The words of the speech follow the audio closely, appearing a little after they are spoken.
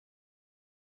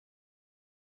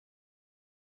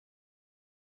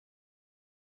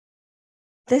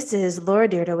This is Laura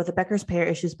Deirdre with the Becker's Payer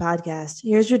Issues podcast.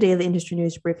 Here's your daily industry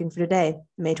news briefing for today,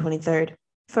 May 23rd.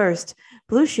 First,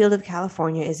 Blue Shield of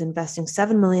California is investing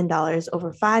 $7 million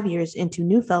over 5 years into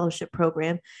new fellowship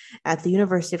program at the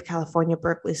University of California,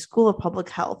 Berkeley School of Public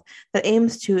Health that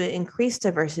aims to increase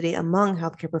diversity among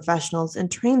healthcare professionals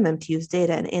and train them to use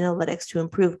data and analytics to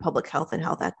improve public health and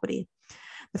health equity.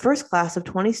 The first class of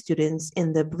 20 students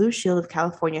in the Blue Shield of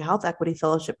California Health Equity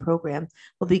Fellowship Program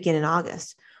will begin in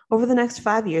August. Over the next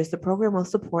 5 years, the program will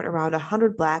support around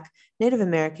 100 Black, Native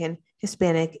American,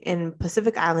 Hispanic, and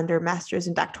Pacific Islander master's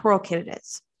and doctoral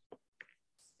candidates.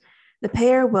 The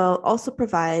payer will also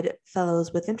provide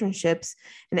fellows with internships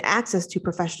and access to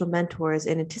professional mentors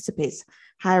and anticipates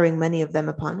hiring many of them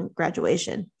upon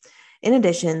graduation. In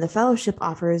addition, the fellowship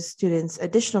offers students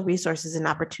additional resources and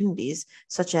opportunities,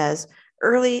 such as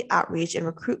early outreach and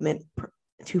recruitment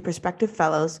to prospective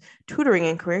fellows, tutoring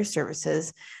and career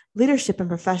services, leadership and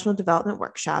professional development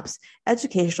workshops,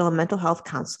 educational and mental health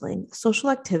counseling, social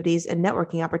activities and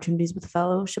networking opportunities with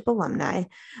fellowship alumni,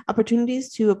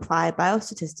 opportunities to apply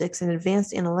biostatistics and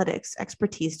advanced analytics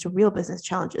expertise to real business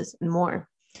challenges, and more.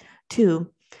 2.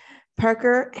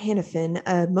 Parker Hannifin,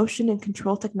 a motion and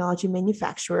control technology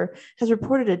manufacturer, has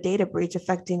reported a data breach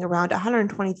affecting around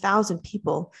 120,000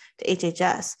 people to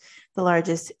HHS, the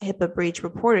largest HIPAA breach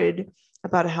reported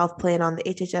about a health plan on the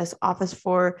HHS Office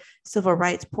for Civil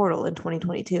Rights portal in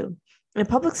 2022. In a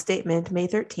public statement, May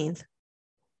 13th,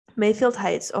 Mayfield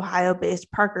Heights,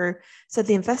 Ohio-based Parker said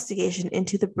the investigation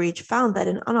into the breach found that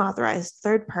an unauthorized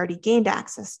third party gained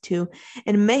access to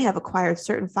and may have acquired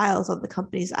certain files on the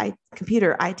company's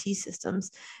computer IT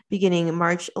systems beginning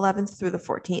March 11th through the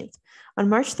 14th. On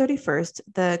March 31st,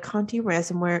 the Conti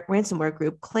ransomware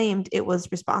group claimed it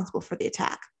was responsible for the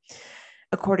attack.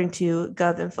 According to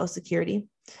GovInfo Security,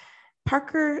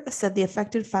 Parker said the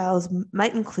affected files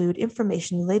might include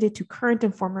information related to current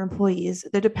and former employees,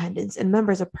 their dependents, and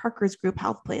members of Parker's group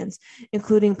health plans,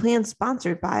 including plans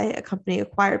sponsored by a company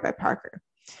acquired by Parker.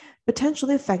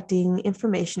 Potentially affecting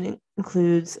information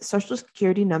includes social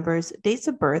security numbers, dates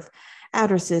of birth,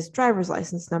 addresses, driver's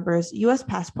license numbers, U.S.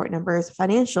 passport numbers,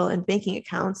 financial and banking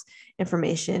accounts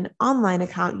information, online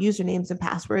account usernames and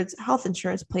passwords, health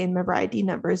insurance plan member ID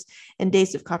numbers, and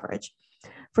dates of coverage.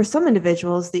 For some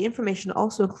individuals, the information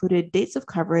also included dates of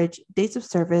coverage, dates of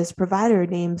service, provider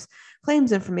names,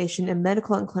 claims information, and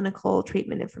medical and clinical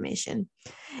treatment information.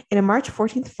 In a March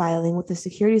 14th filing with the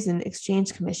Securities and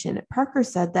Exchange Commission, Parker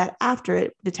said that after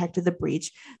it detected the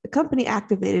breach, the company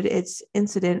activated its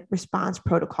incident response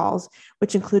protocols,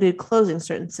 which included closing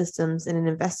certain systems and an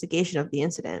investigation of the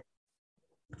incident.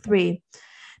 3.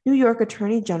 New York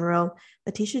Attorney General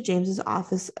Letitia James's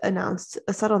office announced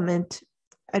a settlement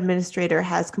administrator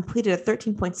has completed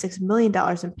 $13.6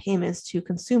 million in payments to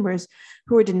consumers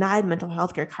who were denied mental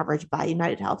health care coverage by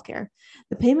United Healthcare.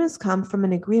 The payments come from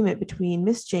an agreement between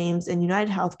Ms. James and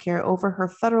United Healthcare over her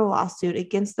federal lawsuit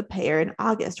against the payer in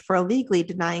August for illegally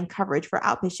denying coverage for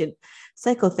outpatient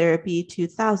psychotherapy to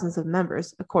thousands of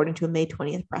members, according to a May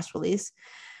 20th press release.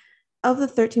 Of the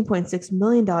 $13.6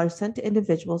 million sent to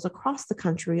individuals across the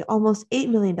country, almost $8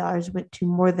 million went to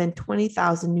more than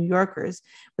 20,000 New Yorkers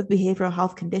with behavioral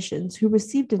health conditions who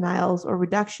received denials or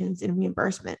reductions in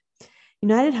reimbursement.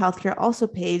 United Healthcare also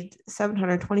paid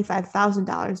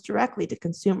 $725,000 directly to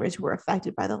consumers who were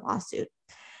affected by the lawsuit.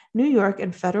 New York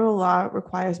and federal law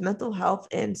requires mental health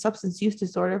and substance use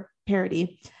disorder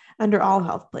parity under all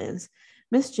health plans.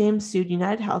 Ms. James sued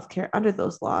United Healthcare under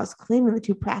those laws, claiming the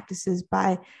two practices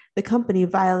by the company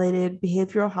violated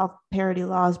behavioral health parity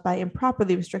laws by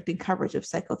improperly restricting coverage of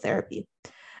psychotherapy.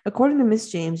 According to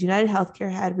Ms. James, United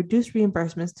Healthcare had reduced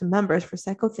reimbursements to members for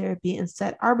psychotherapy and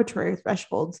set arbitrary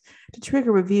thresholds to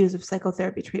trigger reviews of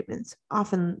psychotherapy treatments,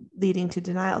 often leading to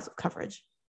denials of coverage.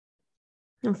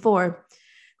 And 4,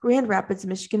 Grand Rapids,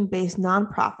 Michigan-based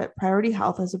nonprofit Priority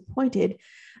Health has appointed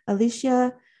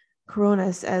Alicia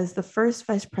Coronas as the first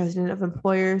vice president of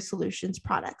Employer Solutions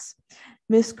Products.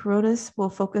 Ms. Coronas will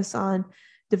focus on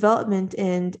development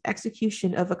and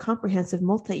execution of a comprehensive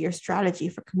multi-year strategy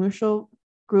for commercial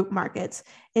group markets,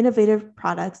 innovative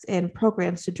products, and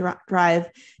programs to drive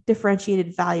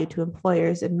differentiated value to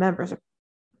employers and members.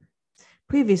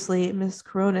 Previously, Ms.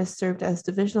 Coronas served as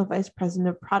Divisional Vice President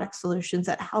of Product Solutions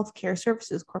at Healthcare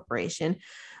Services Corporation,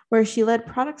 where she led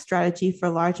product strategy for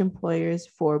large employers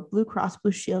for Blue Cross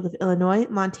Blue Shield of Illinois,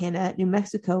 Montana, New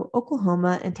Mexico,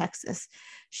 Oklahoma, and Texas.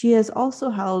 She has also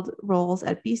held roles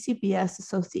at BCBS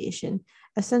Association,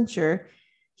 Accenture,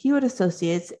 Hewitt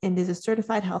Associates, and is a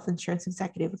certified health insurance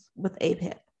executive with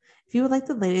APIP. If you would like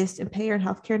the latest in payer and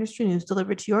healthcare industry news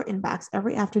delivered to your inbox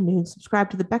every afternoon, subscribe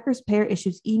to the Becker's Payer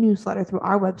Issues e-newsletter through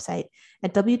our website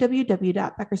at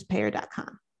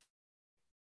www.beckerspayer.com.